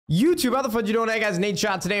YouTube, how the fuck you doing? Hey guys,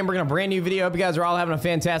 Nadeshot today. I'm bringing a brand new video. Hope you guys are all having a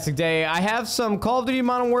fantastic day. I have some Call of Duty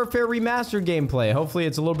Modern Warfare Remastered gameplay. Hopefully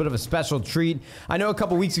it's a little bit of a special treat. I know a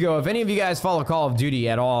couple weeks ago, if any of you guys follow Call of Duty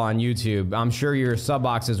at all on YouTube, I'm sure your sub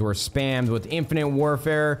boxes were spammed with Infinite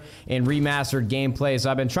Warfare and Remastered gameplay.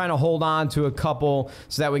 So I've been trying to hold on to a couple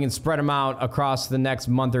so that we can spread them out across the next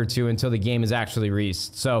month or two until the game is actually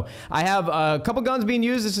released. So I have a couple guns being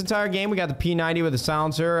used this entire game. We got the P90 with a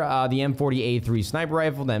silencer, the M40A3 sniper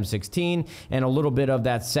rifle, the M16, and a little bit of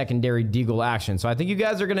that secondary deagle action. So I think you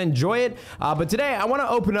guys are going to enjoy it. But today I want to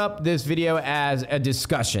open up this video as a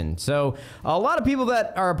discussion. So a lot of people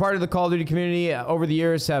that are a part of the Call of Duty community over the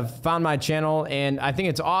years have found my channel, and I think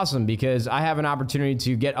it's awesome because I have an opportunity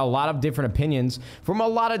to get a lot of different opinions from a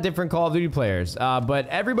lot of different Call of Duty players. But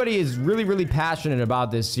everybody is really passionate about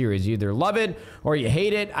this series. You either love it or you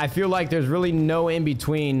hate it. I feel like there's really no in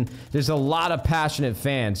between. There's a lot of passionate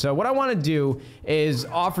fans. So what I want to do is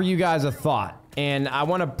offer you guys a thought, and I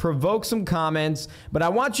want to provoke some comments, but I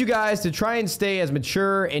want you guys to try and stay as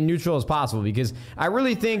mature and neutral as possible, because I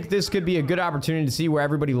really think this could be a good opportunity to see where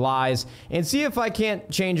everybody lies and see if I can't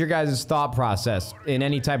change your guys' thought process in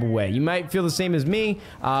any type of way. You might feel the same as me,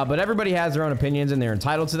 but everybody has their own opinions and they're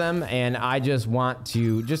entitled to them, and I just want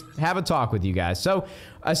to just have a talk with you guys. So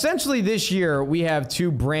essentially this year we have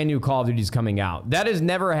two brand new Call of Duties coming out. That has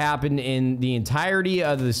never happened in the entirety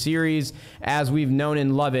of the series as we've known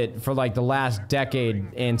and love it for like the last decade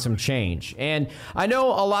and some change. And I know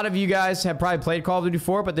a lot of you guys have probably played Call of Duty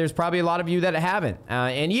 4, but there's probably a lot of you that haven't.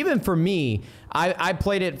 And even for me, I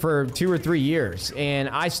played it for 2 or 3 years, and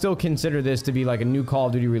I still consider this to be like a new Call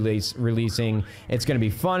of Duty releasing. It's going to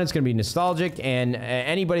be fun, it's going to be nostalgic, and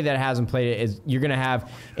anybody that hasn't played it, you're going to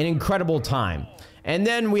have an incredible time. And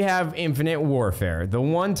then we have Infinite Warfare, the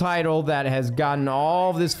one title that has gotten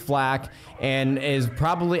all of this flack and is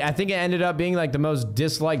probably, I think it ended up being like the most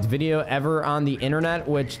disliked video ever on the internet,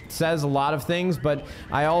 which says a lot of things, but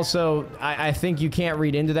I think you can't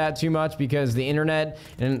read into that too much, because the internet,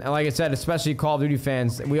 and like I said, especially Call of Duty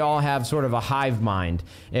fans, we all have sort of a hive mind.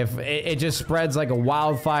 If it just spreads like a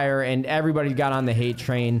wildfire, and everybody got on the hate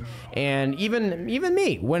train. And even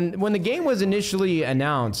me, when the game was initially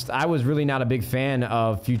announced, I was really not a big fan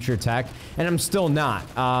of future tech, and I'm still not.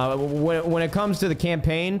 When it comes to the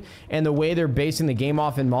campaign and the way they're basing the game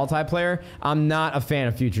off in multiplayer, I'm not a fan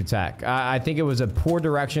of future tech. I think it was a poor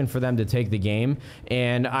direction for them to take the game,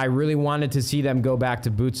 and I really wanted to see them go back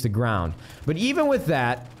to boots to ground. But even with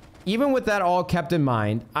that all kept in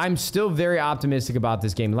mind, I'm still very optimistic about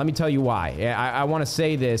this game. Let me tell you why. I want to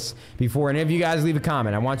say this before any of you guys leave a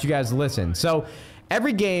comment. I want you guys to listen. So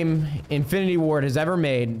every game Infinity Ward has ever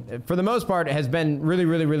made, for the most part, has been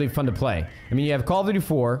really fun to play. I mean, you have Call of Duty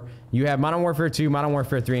 4, you have Modern Warfare 2, Modern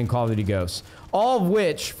Warfare 3, and Call of Duty Ghosts. All of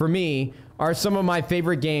which, for me, are some of my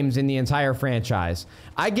favorite games in the entire franchise.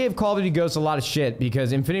 I gave Call of Duty Ghosts a lot of shit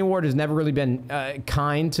because Infinity Ward has never really been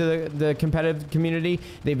kind to the competitive community.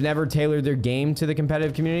 They've never tailored their game to the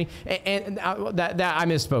competitive community. And that I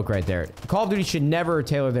misspoke right there. Call of Duty should never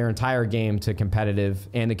tailor their entire game to competitive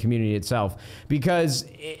and the community itself, because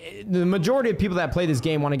the majority of people that play this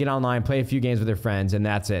game want to get online, play a few games with their friends, and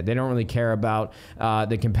that's it. They don't really care about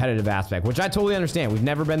the competitive aspect, which I totally understand. We've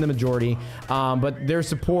never been the majority, but their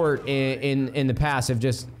support in the past have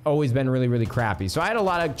just always been really crappy. So I had a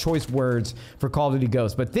lot of choice words for Call of Duty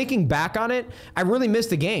Ghosts, but thinking back on it, I really missed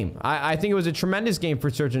the game. I think it was a tremendous game for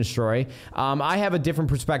Search and Destroy. I have a different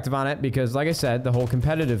perspective on it because, like I said, the whole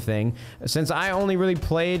competitive thing, since I only really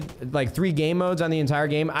played like 3 game modes on the entire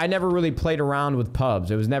game, I never really played around with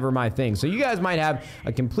pubs. It was never my thing. So you guys might have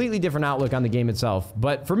a completely different outlook on the game itself,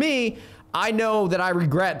 but for me, I know that I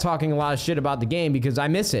regret talking a lot of shit about the game because I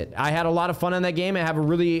miss it. I had a lot of fun on that game. I have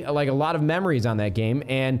a lot of memories on that game.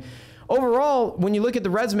 And overall, when you look at the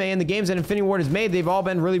resume and the games that Infinity Ward has made, they've all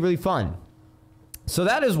been really fun. So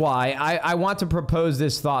that is why I want to propose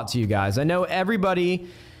this thought to you guys. I know everybody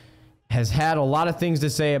has had a lot of things to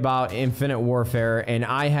say about Infinite Warfare, and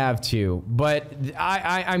I have too, but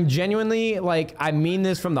I'm genuinely, like, I mean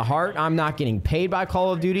this from the heart. I'm not getting paid by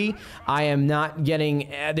Call of Duty. I am not getting,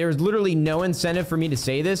 there's literally no incentive for me to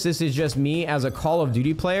say this. This is just me as a Call of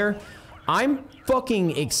Duty player. I'm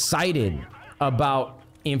fucking excited about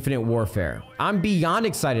Infinite Warfare. I'm beyond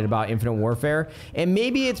excited about Infinite Warfare, and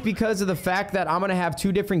maybe it's because of the fact that I'm gonna have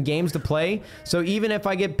 2 different games to play. So even if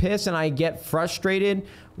I get pissed and I get frustrated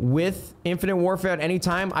with Infinite Warfare at any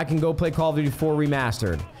time, I can go play Call of Duty 4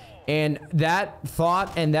 Remastered. And that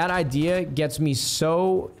thought and that idea gets me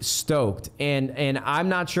so stoked. And I'm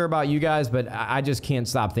not sure about you guys, but I just can't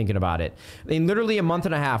stop thinking about it. In literally a month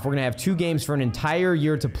and a half, we're going to have 2 games for an entire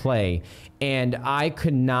year to play. And I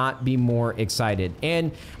could not be more excited.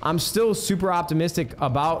 And I'm still super optimistic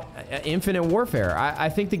about Infinite Warfare. I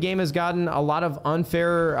think the game has gotten a lot of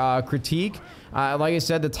unfair critique. Like I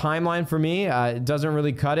said, the timeline for me doesn't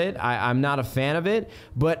really cut it. I'm not a fan of it,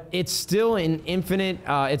 but it's still an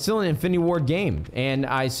Infinity Ward game, and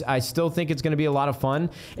I still think it's going to be a lot of fun.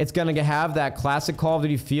 It's going to have that classic Call of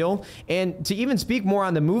Duty feel, and to even speak more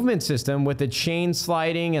on the movement system with the chain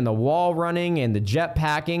sliding and the wall running and the jet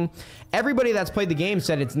packing. Everybody that's played the game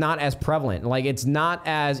said it's not as prevalent. Like, it's not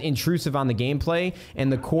as intrusive on the gameplay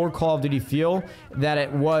and the core Call of Duty feel that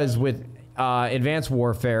it was with Advanced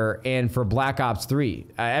Warfare and for Black Ops 3.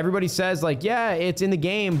 Everybody says, like, yeah, it's in the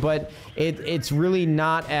game, but it's really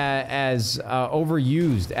not as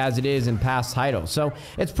overused as it is in past titles. So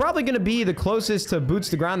it's probably going to be the closest to boots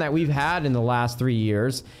to ground that we've had in the last 3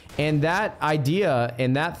 years. And that idea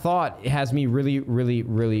and that thought has me really, really,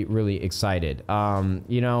 really, really excited.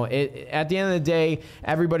 You know, at the end of the day,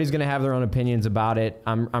 everybody's going to have their own opinions about it.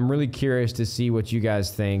 I'm really curious to see what you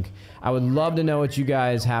guys think. I would love to know what you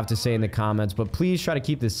guys have to say in the comments, but please try to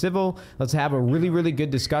keep this civil. Let's have a really, really good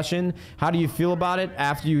discussion. How do you feel about it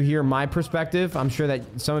after you hear my perspective? I'm sure that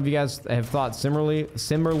some of you guys have thought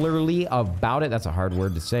similarly about it. That's a hard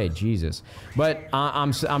word to say, Jesus. But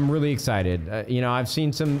I'm really excited. You know, I've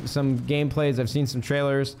seen some gameplays, I've seen some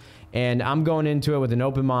trailers, and I'm going into it with an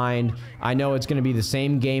open mind. I know it's going to be the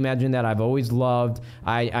same game engine that I've always loved.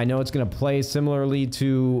 I know it's going to play similarly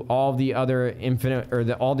to all the other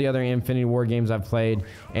all the other Infinity War games I've played,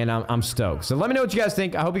 and I'm stoked. So let me know what you guys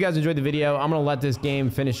think. I hope you guys enjoyed the video. I'm going to let this game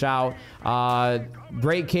finish out.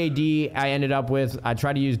 Great KD I ended up with. I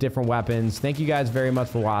tried to use different weapons. Thank you guys very much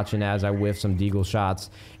for watching as I whiffed some deagle shots,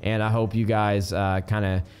 and I hope you guys kind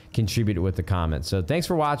of contribute with the comments. So thanks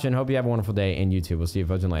for watching. Hope you have a wonderful day in YouTube. We'll see you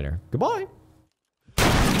folks later. Goodbye.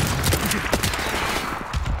 Friendly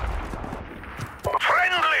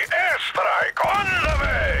airstrike on the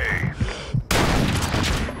way!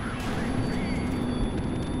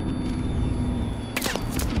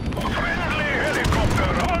 Friendly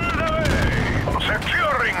helicopter on the way!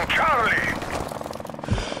 Securing Charlie!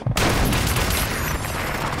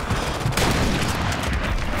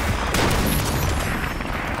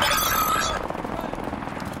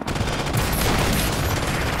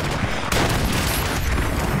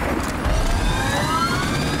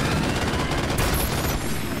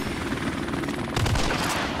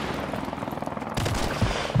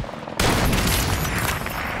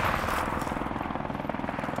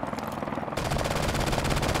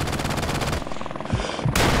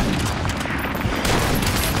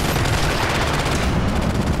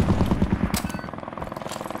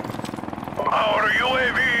 Our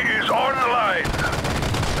UAV is online.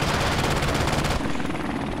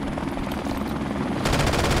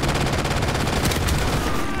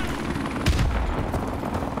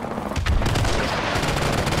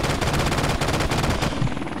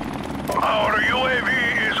 Our UAV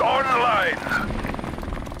is online.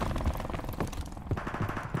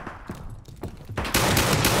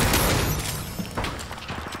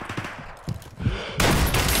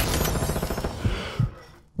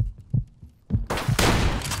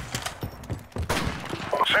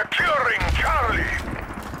 Securing Charlie.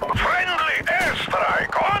 Friendly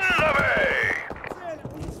airstrike on the way.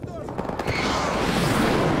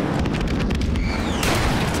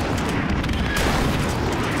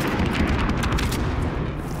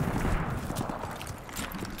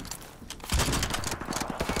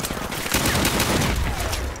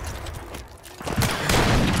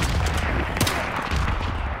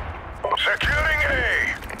 Securing A.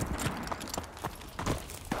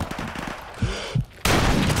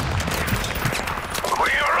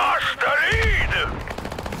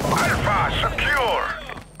 Alpha secure.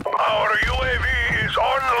 Our UAV is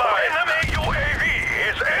online. Enemy UAV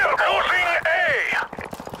is losing A.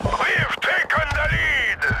 We've taken the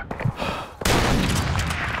lead.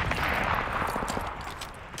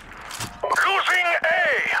 Losing A.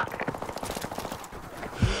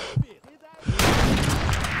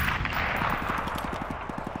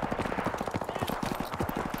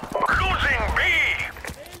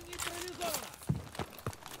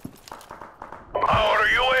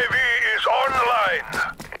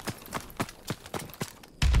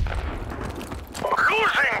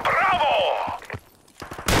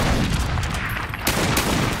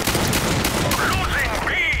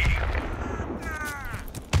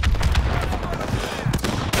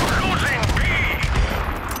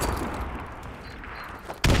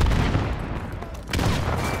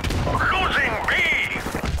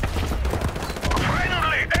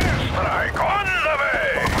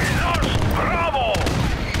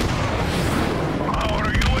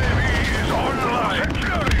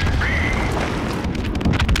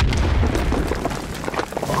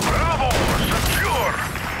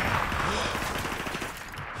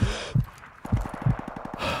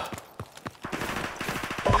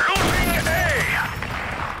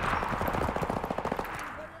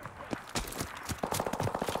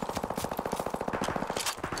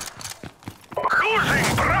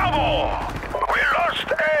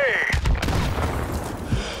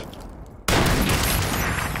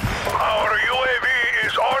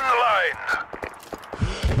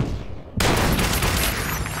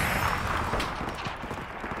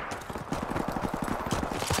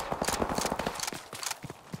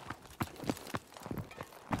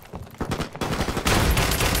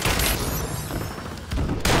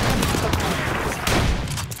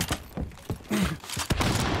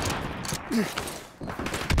 Ugh.